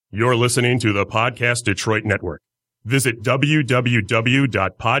You're listening to the Podcast Detroit Network. Visit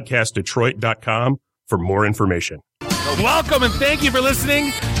www.podcastdetroit.com for more information. Welcome and thank you for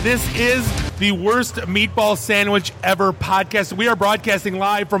listening. This is the Worst Meatball Sandwich Ever podcast. We are broadcasting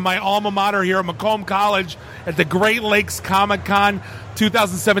live from my alma mater here at Macomb College at the Great Lakes Comic Con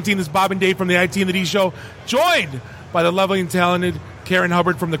 2017. This is Bob and Dave from the IT and the D Show, joined by the lovely and talented Karen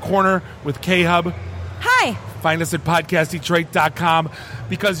Hubbard from The Corner with K-Hub. Hi. Find us at podcastdetroit.com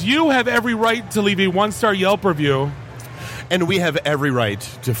because you have every right to leave a one-star Yelp review. And we have every right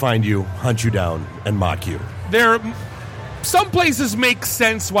to find you, hunt you down, and mock you. Some places make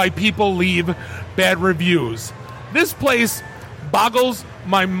sense why people leave bad reviews. This place boggles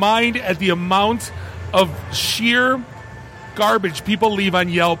my mind at the amount of sheer garbage people leave on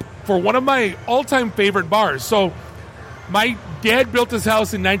Yelp for one of my all-time favorite bars. So my dad built his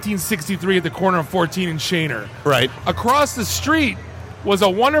house in 1963 at the corner of 14 and Shaner. Right. Across the street was a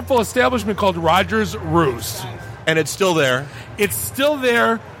wonderful establishment called Rogers Roost. And it's still there. It's still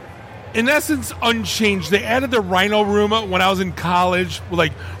there. In essence, unchanged. They added the Rhino Room when I was in college.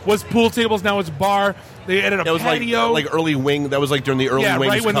 Was pool tables, now it's bar. They added a patio. Like early wing. That was like during the early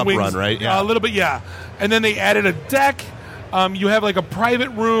Wings Cup run, right? Yeah. A little bit, yeah. And then they added a deck. You have like a private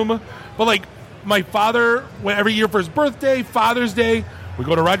room. But like my father, every year for his birthday, Father's Day, we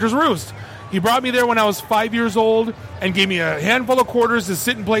go to Rogers Roost. He brought me there when I was 5 years old and gave me a handful of quarters to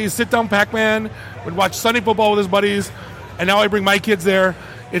sit and play sit-down Pac-Man. Would watch Sunday football with his buddies. And now I bring my kids there.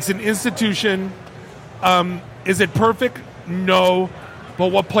 It's an institution. Is it perfect? No.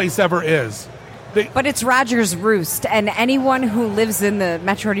 But what place ever is? But it's Rogers Roost, and anyone who lives in the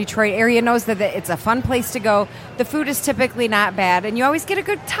Metro Detroit area knows that it's a fun place to go. The food is typically not bad, and you always get a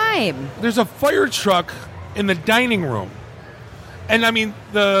good time. There's a fire truck in the dining room. And, I mean,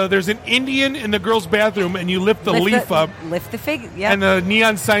 there's an Indian in the girls' bathroom, and you lift the leaf up. Lift the fig, yeah. And the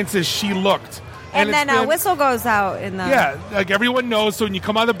neon sign says, "She looked." And then a whistle goes out in the... Yeah, like everyone knows. So when you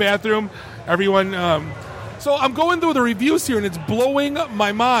come out of the bathroom, everyone... So I'm going through the reviews here, and it's blowing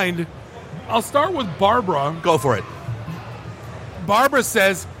my mind. I'll start with Barbara. Go for it. Barbara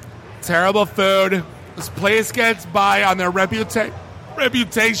says, terrible food. This place gets by on their reputation.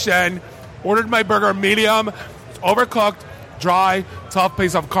 Ordered my burger medium. It's overcooked, dry, tough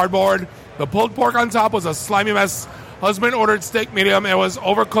piece of cardboard. The pulled pork on top was a slimy mess. Husband ordered steak medium. It was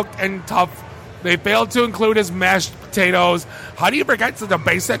overcooked and tough. They failed to include his mashed potatoes. How do you forget such a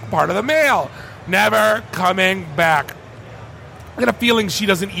basic part of the meal? Never coming back. I got a feeling she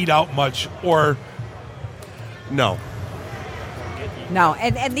doesn't eat out much, or... No. No,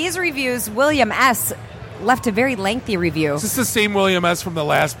 and these reviews, William S. left a very lengthy review. Is this the same William S. from the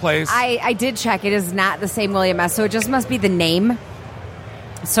last place? I did check. It is not the same William S., so it just must be the name.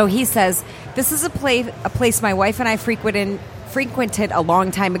 So he says, this is a place my wife and I frequented a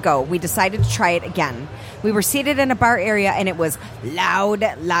long time ago. We decided to try it again. We were seated in a bar area, and it was loud.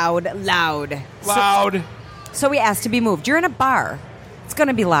 Loud. So we asked to be moved. You're in a bar. It's going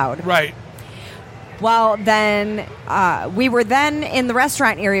to be loud. Right. Well, then we were then in the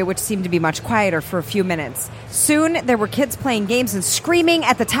restaurant area, which seemed to be much quieter for a few minutes. Soon, there were kids playing games and screaming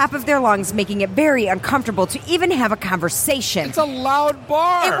at the top of their lungs, making it very uncomfortable to even have a conversation. It's a loud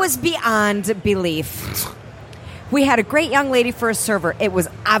bar. It was beyond belief. We had a great young lady for a server. It was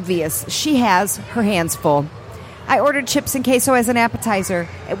obvious she has her hands full. I ordered chips and queso as an appetizer.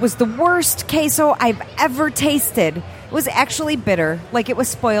 It was the worst queso I've ever tasted. It was actually bitter, like it was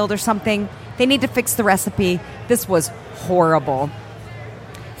spoiled or something. They need to fix the recipe. This was horrible.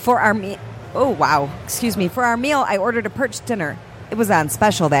 For our meal, I ordered a perch dinner. It was on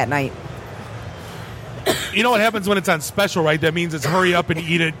special that night. You know what happens when it's on special, right? That means it's hurry up and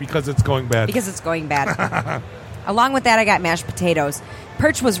eat it because it's going bad. Because it's going bad. Along with that, I got mashed potatoes.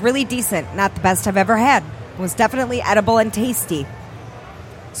 Perch was really decent, not the best I've ever had. It was definitely edible and tasty.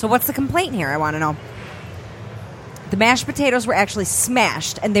 So what's the complaint here, I want to know? The mashed potatoes were actually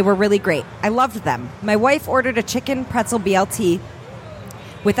smashed, and they were really great. I loved them. My wife ordered a chicken pretzel BLT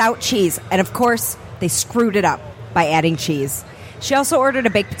without cheese, and of course, they screwed it up by adding cheese. She also ordered a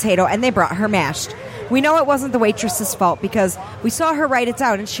baked potato, and they brought her mashed. We know it wasn't the waitress's fault because we saw her write it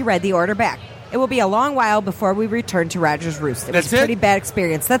down, and she read the order back. It will be a long while before we return to Rogers Roost. It was a pretty bad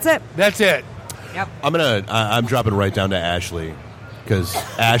experience. That's it. That's it. Yep. I'm dropping right down to Ashley because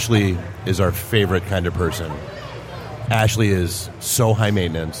Ashley is our favorite kind of person. Ashley is so high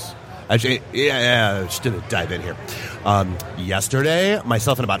maintenance. Actually, just to dive in here. Yesterday,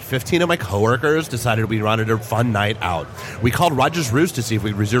 myself and about 15 of my coworkers decided we wanted a fun night out. We called Rogers Roost to see if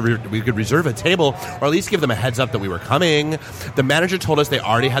we could reserve a table or at least give them a heads up that we were coming. The manager told us they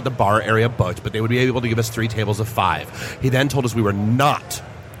already had the bar area booked, but they would be able to give us 3 tables of 5. He then told us we were not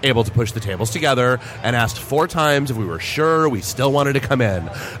able to push the tables together, and asked 4 times if we were sure we still wanted to come in.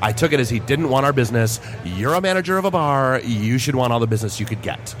 I took it as he didn't want our business. You're a manager of a bar. You should want all the business you could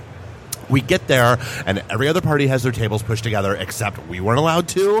get. We get there, and every other party has their tables pushed together, except we weren't allowed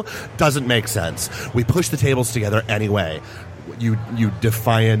to. Doesn't make sense. We push the tables together anyway. You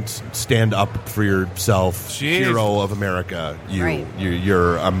defiant, stand up for yourself, Jeez. hero of America. Right.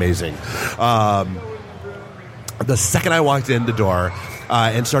 You're amazing. The second I walked in the door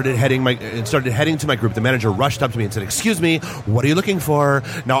and started heading to my group, the manager rushed up to me and said, "Excuse me, what are you looking for?"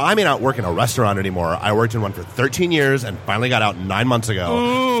 Now, I may not work in a restaurant anymore. I worked in one for 13 years and finally got out 9 months ago.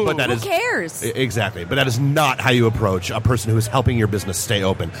 Ooh. But that Who is cares? Exactly. But that is not how you approach a person who is helping your business stay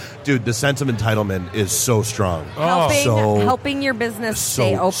open. Dude, the sense of entitlement is so strong. Helping your business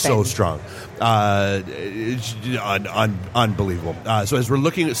stay open. So strong. Unbelievable. So as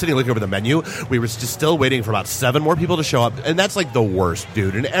we're sitting looking over the menu, we were still waiting for about 7 more people to show up, and that's like the worst,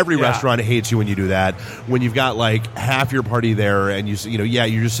 dude. And every restaurant hates you when you do that. When you've got like half your party there, and you're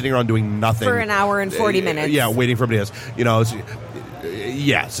just sitting around doing nothing For an hour and 40 minutes. Yeah, waiting for everybody else.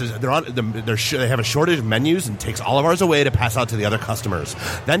 Yes, they have a shortage of menus and takes all of ours away to pass out to the other customers.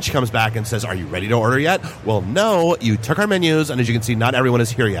 Then she comes back and says, "Are you ready to order yet?" Well, no, you took our menus, and as you can see, not everyone is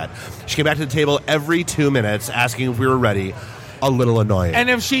here yet. She came back to the table every 2 minutes asking if we were ready. A little annoying. And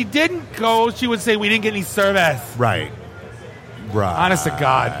if she didn't go, she would say, "We didn't get any service." Right. Honest to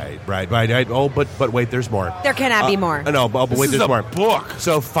God. Right. Oh, but wait, there's more. There cannot be more. No, but This wait, is there's a more. book.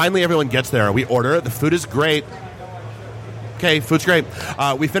 So finally, everyone gets there. We order. The food is great. Okay, food's great.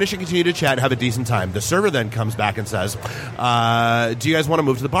 We finish and continue to chat and have a decent time. The server then comes back and says, "Do you guys want to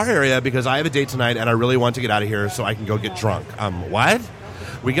move to the bar area? Because I have a date tonight and I really want to get out of here so I can go get drunk." What?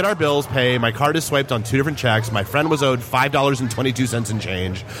 We get our bills, pay. My card is swiped on 2 different checks. My friend was owed $5.22 in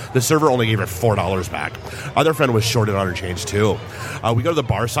change. The server only gave her $4 back. Other friend was shorted on her change, too. We go to the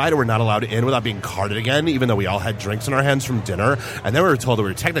bar side, and we're not allowed in without being carded again, even though we all had drinks in our hands from dinner. And then we were told that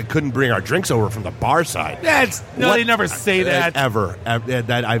we technically couldn't bring our drinks over from the bar side. They never say that. Ever.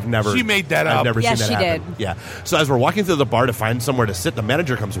 That I've never. She made that up. I've never Yes, seen that she happen. did. Yeah. So as we're walking through the bar to find somewhere to sit, the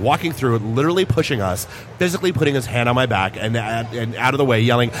manager comes walking through, literally pushing us, physically putting his hand on my back and out of the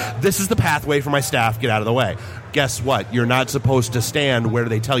way, yelling, "This is the pathway for my staff. Get out of the way." Guess what? You're not supposed to stand where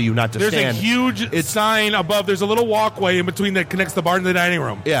they tell you not to There's stand. a huge sign above. There's a little walkway in between that connects the bar and the dining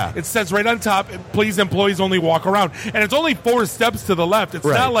room. Yeah. It says right on top, "Please, employees only walk around." And it's only 4 steps to the left. It's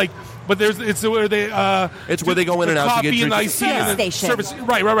Right. not like, but it's where they It's where they go in and out to get coffee and drinks. iced tea and the Station. service.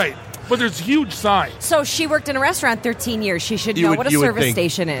 Right. But there's huge signs. So she worked in a restaurant 13 years. She should You know would- what a you would service think-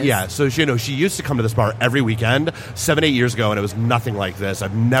 station is. Yeah, so she used to come to this bar every weekend 7-8 years ago, and it was nothing like this.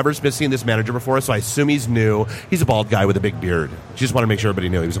 I've never seen this manager before, so I assume he's new. He's a bald guy with a big beard. Just want to make sure everybody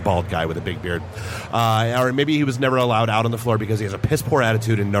knew he was a bald guy with a big beard. Or maybe he was never allowed out on the floor because he has a piss poor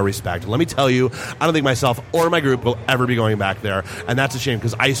attitude and no respect. Let me tell you, I don't think myself or my group will ever be going back there, and that's a shame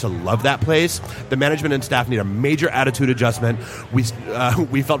because I used to love that place. The management and staff need a major attitude adjustment. We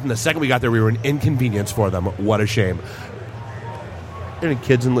felt from the second we got there we were an inconvenience for them. What a shame. There are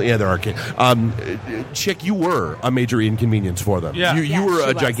kids in there are kids. Chick, you were a major inconvenience for them. Yeah. You Yeah, were she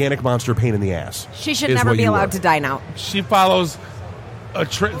a was. gigantic monster pain in the ass. She should is never what be you allowed were. to dine out. She follows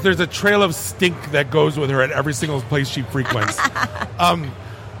there's a trail of stink that goes with her at every single place she frequents.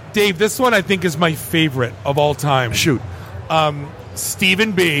 Dave, this one I think is my favorite of all time. Shoot.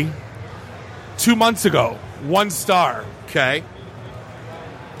 Stephen B. 2 months ago, 1 star. Okay.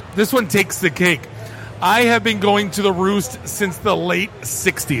 This one takes the cake. I have been going to the Roost since the late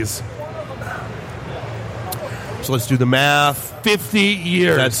 60s. So let's do the math. 50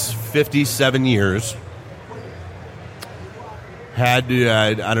 years. That's 57 years. I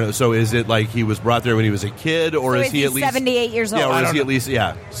don't know. So is it like he was brought there when he was a kid, or So is he at least 78 years old? Yeah, or I is don't he at know. least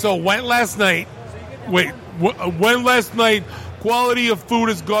So went last night. Went last night. Quality of food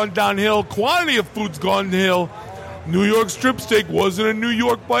has gone downhill. Quantity of food's gone downhill. New York strip steak wasn't in New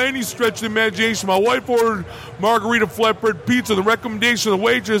York by any stretch of the imagination. My wife ordered margarita flatbread pizza. The recommendation of the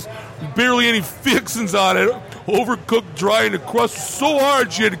waitress, barely any fixings on it. Overcooked, dry, and the crust was so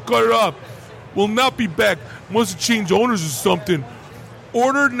hard she had to cut it off. Will not be back. Must have changed owners or something.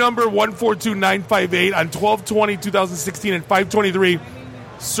 Order number 142958 on 12/20/2016 at 5:23.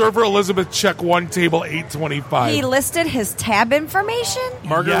 Server Elizabeth, check 1, table 825. He listed his tab information?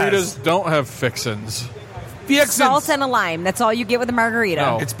 Margaritas Yes. don't have fixins. Fixins. Salt and a lime. That's all you get with a margarita.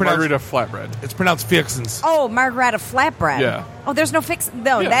 No, It's pronounced- margarita flatbread. It's pronounced fixins. Oh, margarita flatbread. Yeah. Oh, there's no fix.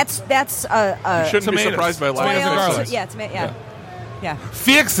 No, Yeah. that's You shouldn't tomatoes. be surprised by lack Tomatoes and of garlic. fixins. Yeah, yeah.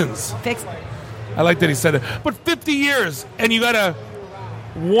 Fixins. Fix. I like that he said it. But 50 years, and you got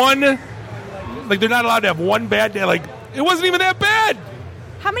one, like they're not allowed to have one bad day. Like, it wasn't even that bad.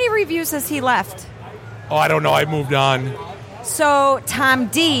 How many reviews has he left? Oh, I don't know. I moved on. So Tom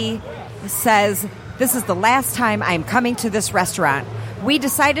D says, this is the last time I'm coming to this restaurant. We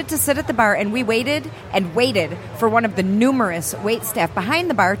decided to sit at the bar, and we waited and waited for one of the numerous wait staff behind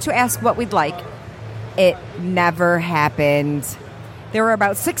the bar to ask what we'd like. It never happened. There were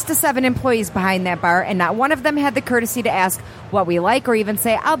about 6 to 7 employees behind that bar, and not one of them had the courtesy to ask what we like or even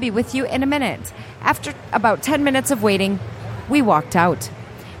say, I'll be with you in a minute. After about 10 minutes of waiting, we walked out.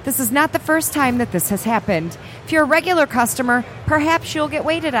 This is not the first time that this has happened. If you're a regular customer, perhaps you'll get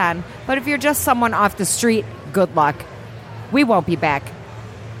waited on. But if you're just someone off the street, good luck. We won't be back.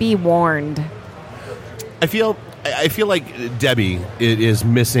 Be warned. I feel like Debbie is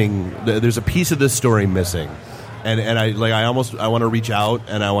missing. There's a piece of this story missing, and I want to reach out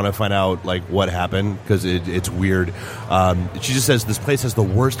and I want to find out like what happened because it's weird. She just says this place has the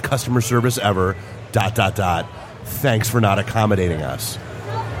worst customer service ever. ... Thanks for not accommodating us.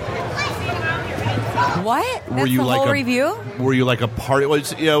 What? That's the whole review? Were you like a party?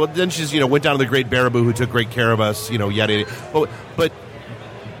 Well, then she's went down to the Great Baraboo, who took great care of us. Yada. But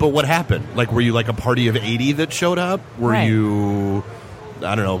what happened? Like, were you like a party of 80 that showed up? Were you,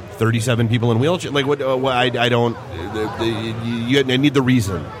 I don't know, 37 people in wheelchairs? Like, what? I don't. I need the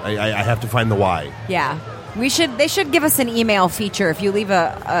reason. I have to find the why. Yeah. They should give us an email feature. If you leave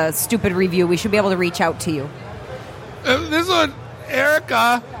a stupid review, we should be able to reach out to you. This one,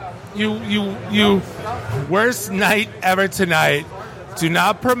 Erica. You worst night ever tonight. Do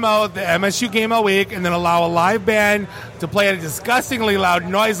not promote the MSU Game of the Week and then allow a live band to play at a disgustingly loud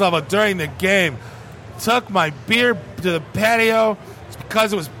noise level during the game. Took my beer to the patio. It's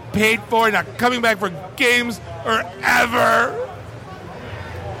because it was paid for, not coming back for games or ever.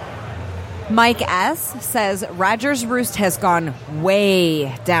 Mike S. says, Rogers Roost has gone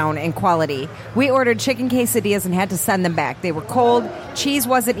way down in quality. We ordered chicken quesadillas and had to send them back. They were cold. Cheese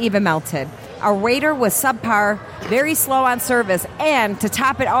wasn't even melted. Our waiter was subpar, very slow on service, and to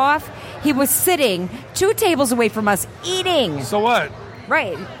top it off, he was sitting 2 tables away from us eating. So what?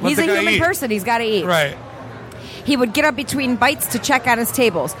 Right. He's a human person. He's got to eat. Right. He would get up between bites to check on his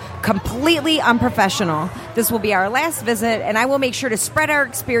tables. Completely unprofessional. This will be our last visit, and I will make sure to spread our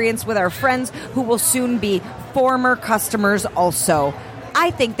experience with our friends who will soon be former customers also. I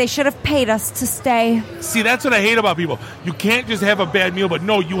think they should have paid us to stay. See, that's what I hate about people. You can't just have a bad meal, but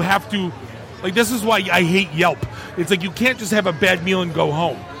no, you have to. Like, this is why I hate Yelp. It's like you can't just have a bad meal and go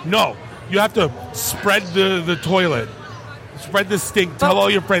home. No, you have to spread the toilet. Spread the stink. Tell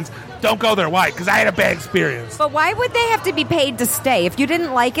all your friends. Don't go there. Why? Because I had a bad experience. But why would they have to be paid to stay? If you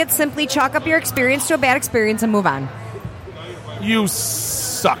didn't like it, simply chalk up your experience to a bad experience and move on. You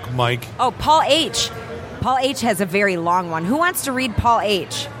suck, Mike. Oh, Paul H. Paul H. has a very long one. Who wants to read Paul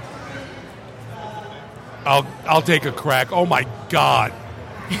H.? I'll take a crack. Oh, my God.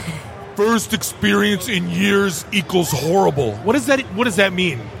 First experience in years equals horrible. What does that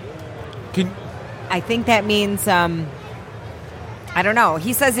mean? I think that means... I don't know.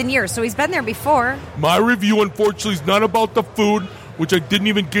 He says in years, so he's been there before. My review, unfortunately, is not about the food, which I didn't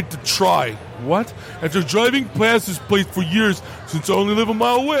even get to try. What? After driving past this place for years, since I only live a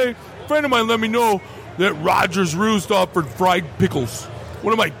mile away, a friend of mine let me know that Rogers Roost offered fried pickles.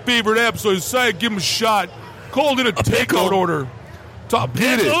 One of my favorite apps, so I decided to give him a shot. Called in a takeout order. Top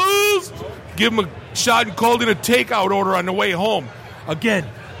pickles! Give him a shot and called in a takeout order on the way home. Again,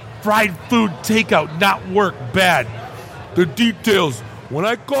 fried food takeout, not work, bad. The details. When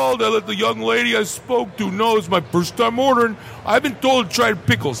I called, I let the young lady I spoke to know it's my first time ordering. I've been told to try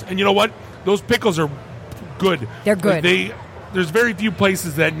pickles. And you know what? Those pickles are good. They're good. There's very few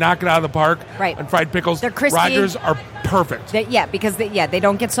places that knock it out of the park. Right. And fried pickles. They're crispy. Rogers are perfect. Because they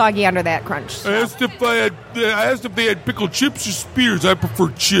don't get soggy under that crunch. So. I asked if they had pickled chips or spears. I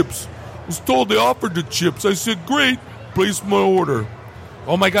prefer chips. I was told they offered the chips. I said, great. Place my order.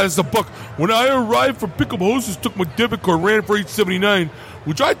 Oh my God, it's a buck. When I arrived for pickup, hostess took my debit card, ran it for $8.79,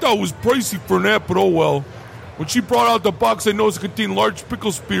 which I thought was pricey for an app, but oh well. When she brought out the box, I noticed it contained large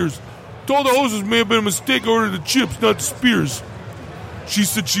pickle spears. Told the hostess may have been a mistake. I ordered the chips, not the spears. She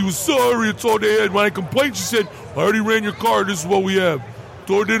said she was sorry, it's all they had. When I complained, she said, I already ran your card, this is what we have.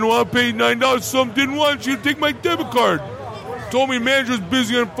 Told her I didn't want to pay $9, some didn't want, she'd take my debit card. Told me the manager was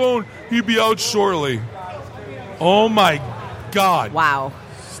busy on the phone, he'd be out shortly. Oh my God. Wow.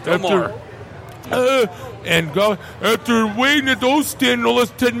 More. After waiting at the host stand no less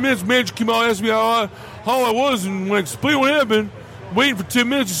than 10 minutes, manager came out and asked me how I was, and when I explained what happened, waiting for 10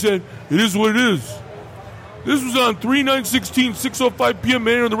 minutes, he said, it is what it is. This was on 3/9/16, 6:05 p.m.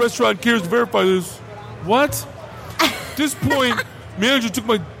 Manager of the restaurant cares to verify this. What? At this point, manager took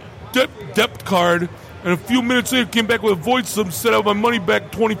my debit card and a few minutes later came back with a voice sum said I have my money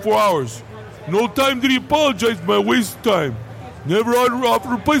back 24 hours. No time did he apologize for my waste time. Never offered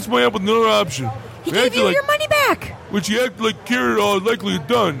to replace my app with another option. He gave you your money back. Which he acted like Karen likely had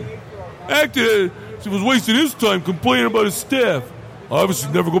done. Acted as he was wasting his time complaining about his staff. I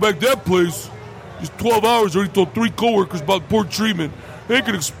obviously never go back to that place. Just 12 hours already told 3 coworkers about poor treatment. They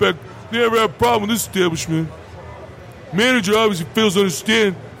can expect they never have a problem with this establishment. Manager obviously fails to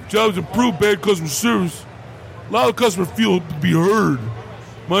understand jobs improve bad customer service. A lot of customers feel to be heard.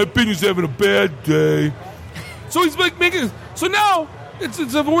 My opinion's having a bad day. So he's like making. So now it's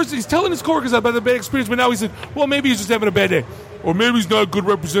the worst. He's telling his coworkers about the bad experience, but now he said, "Well, maybe he's just having a bad day, or maybe he's not a good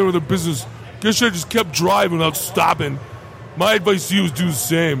representative of the business. Guess I just kept driving without stopping." My advice to you is do the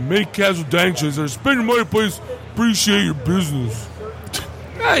same. Make casual dining choices or spend your money, please. Appreciate your business.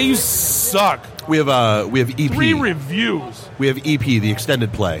 You suck. We have EP. 3 reviews. We have EP, the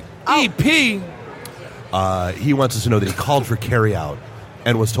extended play. EP. He wants us to know that he called for carryout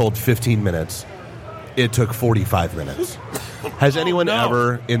and was told 15 minutes. It took 45 minutes. Has anyone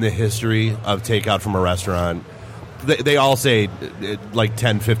ever in the history of takeout from a restaurant? They all say like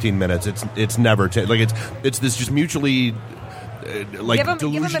 10, 15 minutes. It's never it's this just mutually delusional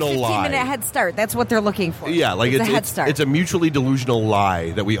give them a 15-minute head start. That's what they're looking for. Yeah, like it's a head start. It's a mutually delusional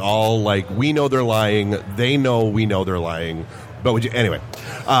lie that we all we know they're lying. They know we know they're lying. But anyway,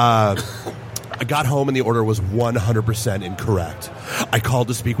 I got home and the order was 100% incorrect. I called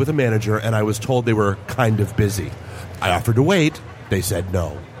to speak with a manager and I was told they were kind of busy. I offered to wait. They said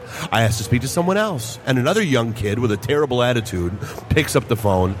no. I asked to speak to someone else, and another young kid with a terrible attitude picks up the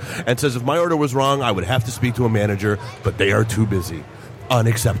phone and says if my order was wrong, I would have to speak to a manager, but they are too busy.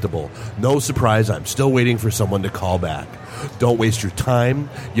 Unacceptable. No surprise, I'm still waiting for someone to call back. Don't waste your time,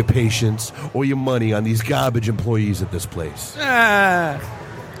 your patience, or your money on these garbage employees at this place.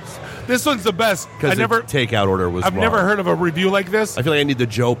 This one's the best. Because the takeout order was I've wrong. never heard of a review like this. I feel like I need the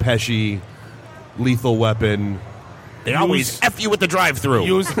Joe Pesci Lethal Weapon. They always F you with the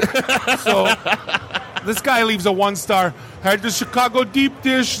drive-thru. So this guy leaves a 1-star. Had the Chicago deep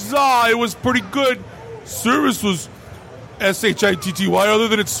dish. It was pretty good. Service was SHITTY. Other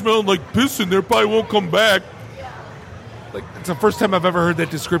than it smelled like piss in there, probably won't come back. Like it's the first time I've ever heard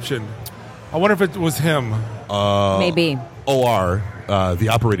that description. I wonder if it was him. Maybe. OR, the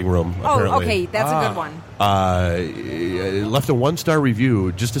operating room. Apparently. Oh, okay, that's a good one. Left a 1-star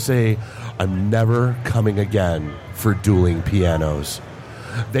review just to say, I'm never coming again for dueling pianos.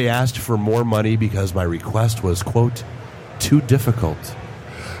 They asked for more money because my request was, quote, too difficult.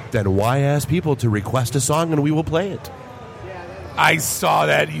 Then why ask people to request a song and we will play it? I saw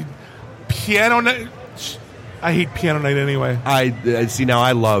that. Piano night. I hate piano night anyway. I see now.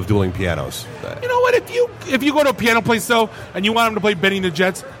 I love dueling pianos. You know what? If you go to a piano place though, and you want them to play Benny and the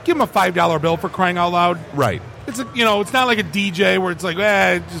Jets, give them a $5 bill for crying out loud. Right. It's it's not like a DJ where it's like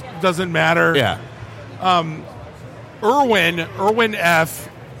it just doesn't matter. Yeah. Erwin F.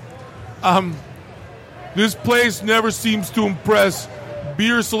 This place never seems to impress.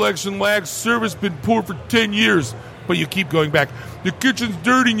 Beer selection lacks. Service been poor for 10 years, but you keep going back. The kitchen's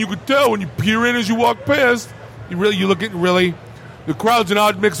dirty, and you can tell when you peer in as you walk past. You look at the crowd's an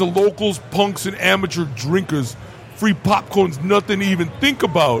odd mix of locals, punks, and amateur drinkers. Free popcorn's nothing to even think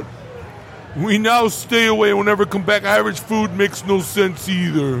about. We now stay away and will never come back. Average food makes no sense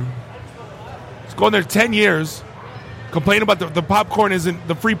either. It's gone there 10 years. Complain about the popcorn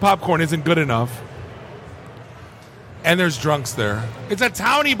the free popcorn isn't good enough. And there's drunks there. It's a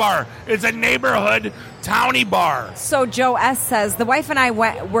townie bar. It's a neighborhood townie bar. So Joe S. says, the wife and I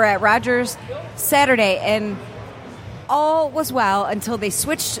were at Rogers Saturday, and all was well until they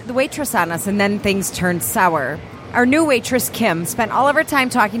switched the waitress on us, and then things turned sour. Our new waitress, Kim, spent all of her time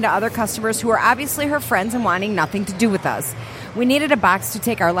talking to other customers who were obviously her friends and wanting nothing to do with us. We needed a box to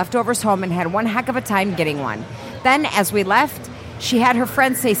take our leftovers home and had one heck of a time getting one. Then, as we left, she had her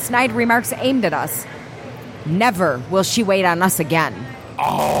friends say snide remarks aimed at us. Never will she wait on us again.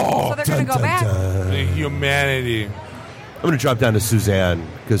 Oh, so they're going to go back. Humanity. I'm going to drop down to Suzanne,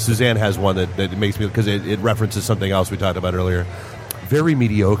 because Suzanne has one that makes me, because it references something else we talked about earlier. Very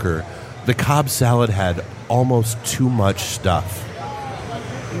mediocre. The Cobb salad had almost too much stuff.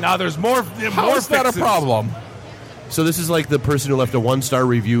 Now there's more. How is that a problem? So this is like the person who left a 1-star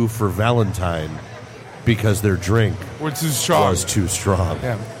review for Valentine because their drink was too strong.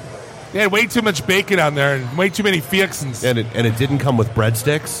 Yeah. They had way too much bacon on there and way too many fixins. And it didn't come with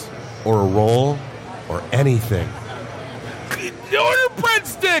breadsticks or a roll or anything. Order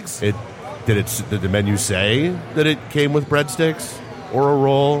breadsticks! Did the menu say that it came with breadsticks or a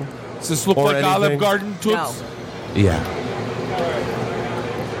roll? Does this look like anything? Olive Garden Toots? No. Yeah.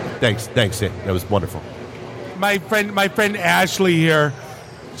 Thanks. That was wonderful. My friend Ashley here,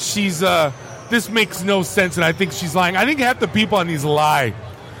 she's this makes no sense, and I think she's lying. I think half the people on these lie.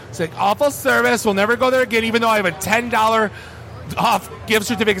 It's like, awful service, we'll never go there again, even though I have a $10 off gift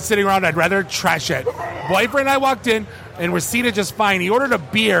certificate sitting around. I'd rather trash it. Boyfriend and I walked in, and we're seated just fine. He ordered a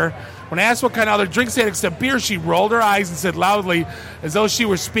beer. When I asked what kind of other drinks they had except beer, she rolled her eyes and said loudly, as though she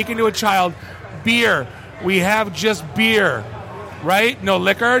were speaking to a child, beer. We have just beer. Right? No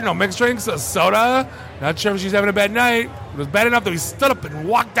liquor, no mixed drinks, a soda. Not sure if she's having a bad night. It was bad enough that we stood up and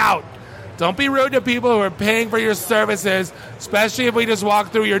walked out. Don't be rude to people who are paying for your services, especially if we just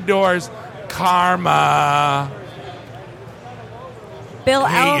walk through your doors. Karma. Bill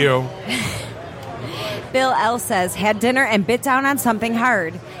Hate you. Bill L says, had dinner and bit down on something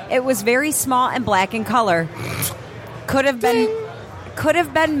hard. It was very small and black in color. Could have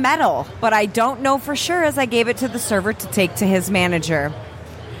been metal, but I don't know for sure as I gave it to the server to take to his manager.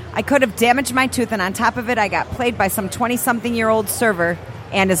 I could have damaged my tooth, and on top of it, I got played by some 20-something-year-old server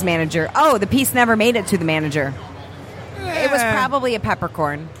and his manager. Oh, the piece never made it to the manager. It was probably a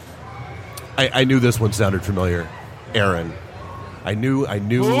peppercorn. I knew this one sounded familiar. Aaron. I knew.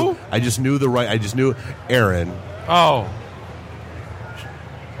 Who? I just knew Aaron. Oh.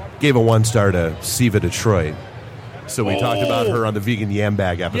 Gave a 1-star to Siva Detroit. So we talked about her on the Vegan Yam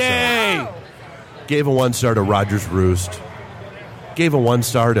Bag episode. Yay! Gave a 1-star to Rogers Roost. Gave a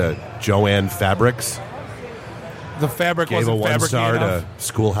 1-star to Joanne Fabrics. The fabric Gave a wasn't 1-star enough. to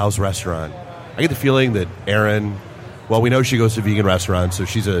Schoolhouse Restaurant. I get the feeling that Erin, well, we know she goes to vegan restaurants, so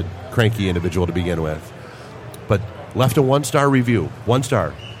she's a cranky individual to begin with. But left a 1-star review, 1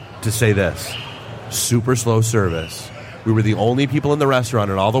 star, to say this. Super slow service. We were the only people in the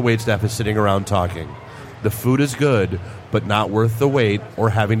restaurant, and all the waitstaff is sitting around talking. The food is good, but not worth the wait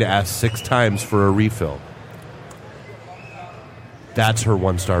or having to ask 6 times for a refill. That's her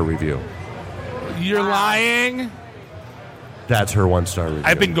 1-star review. You're lying? That's her 1-star review.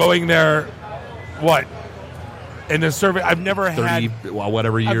 I've been going there, what? In the service, I've never 30, had...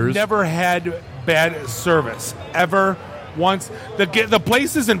 whatever years. I've never had bad service. Ever. Once. The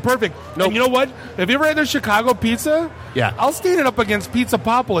place isn't perfect. Nope. And you know what? Have you ever had their Chicago pizza? Yeah. I'll stand it up against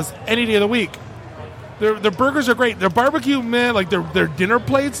Pizzapopolis any day of the week. Their burgers are great. Their barbecue, man, like their dinner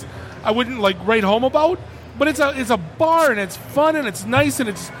plates, I wouldn't like write home about. But it's a bar, and it's fun, and it's nice, and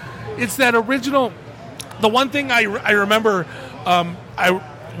it's that original. The one thing I remember,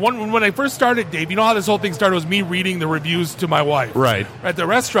 when I first started, Dave, you know how this whole thing started was me reading the reviews to my wife, Right. at the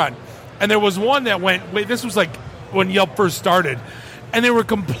restaurant, and there was one that went. Wait, this was like when Yelp first started, and they were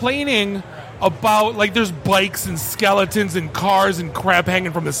complaining about like there's bikes and skeletons and cars and crap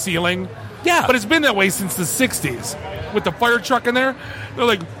hanging from the ceiling. Yeah. But it's been that way since the 60s. With the fire truck in there, they're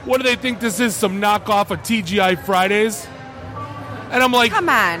like, what do they think this is, some knockoff of TGI Fridays? And I'm like, Come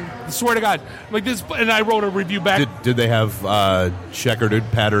on. I swear to God. Like this, and I wrote a review back. Did they have checkered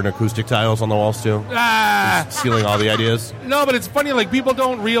pattern acoustic tiles on the walls too? Stealing all the ideas? No, but it's funny, like people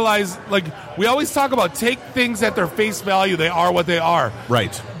don't realize, like we always talk about take things at their face value. They are what they are.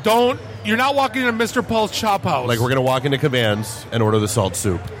 Right. You're not walking into Mr. Paul's Chop House. Like we're going to walk into Caban's and order the salt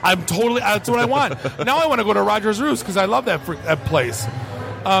soup. That's what I want. Now I want to go to Rogers Roost because I love that place.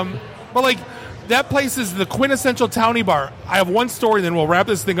 But like, that place is the quintessential townie bar. I have one story, then we'll wrap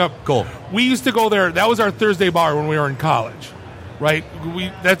this thing up. Cool. We used to go there. That was our Thursday bar when we were in college, right?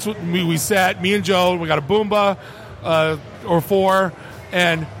 We sat, me and Joe, we got a Boomba or 4,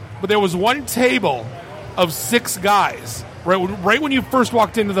 but there was one table of 6 guys. Right when you first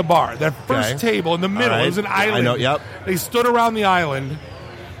walked into the bar, that first table in the middle, Right. it was an island. I know, yep. They stood around the island,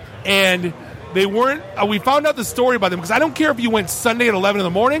 and they weren't. We found out the story about them because I don't care if you went Sunday at 11 in the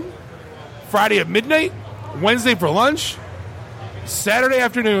morning, Friday at midnight, Wednesday for lunch, Saturday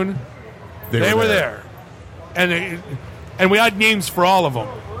afternoon. They were there, and we had names for all of them.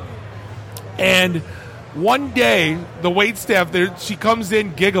 And one day, the waitstaff there, she comes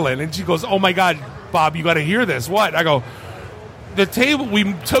in giggling, and she goes, "Oh my God, Bob, you got to hear this." What? I go, the table,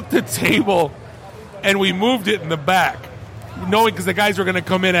 we took the table and we moved it in the back, knowing because the guys were going to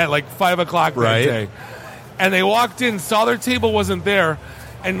come in at like 5 o'clock that Right. day. And they walked in, saw their table wasn't there,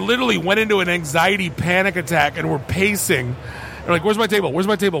 and literally went into an anxiety panic attack and were pacing. They're like, where's my table? Where's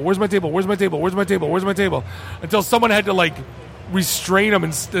my table? Where's my table? Where's my table? Where's my table? Where's my table? Until someone had to like restrain him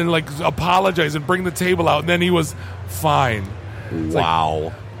and like apologize and bring the table out. And then he was fine.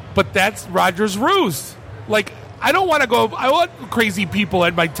 Wow. But that's Rogers Roost. Like, I don't want to go. I want crazy people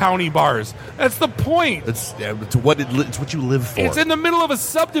at my townie bars. That's the point. It's what you live for. It's in the middle of a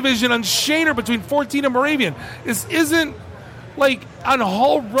subdivision on Shaner between 14 and Moravian. This isn't like on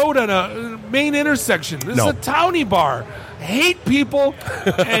Hull Road on a main intersection. This No. is a townie bar. Hate people,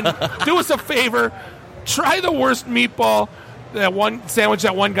 and do us a favor. Try the worst meatball, that one sandwich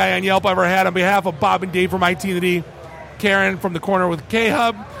that one guy on Yelp ever had. On behalf of Bob and Dave from IT and the D, Karen from the corner with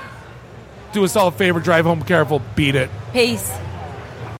K-Hub, do us all a favor. Drive home careful. Beat it. Peace.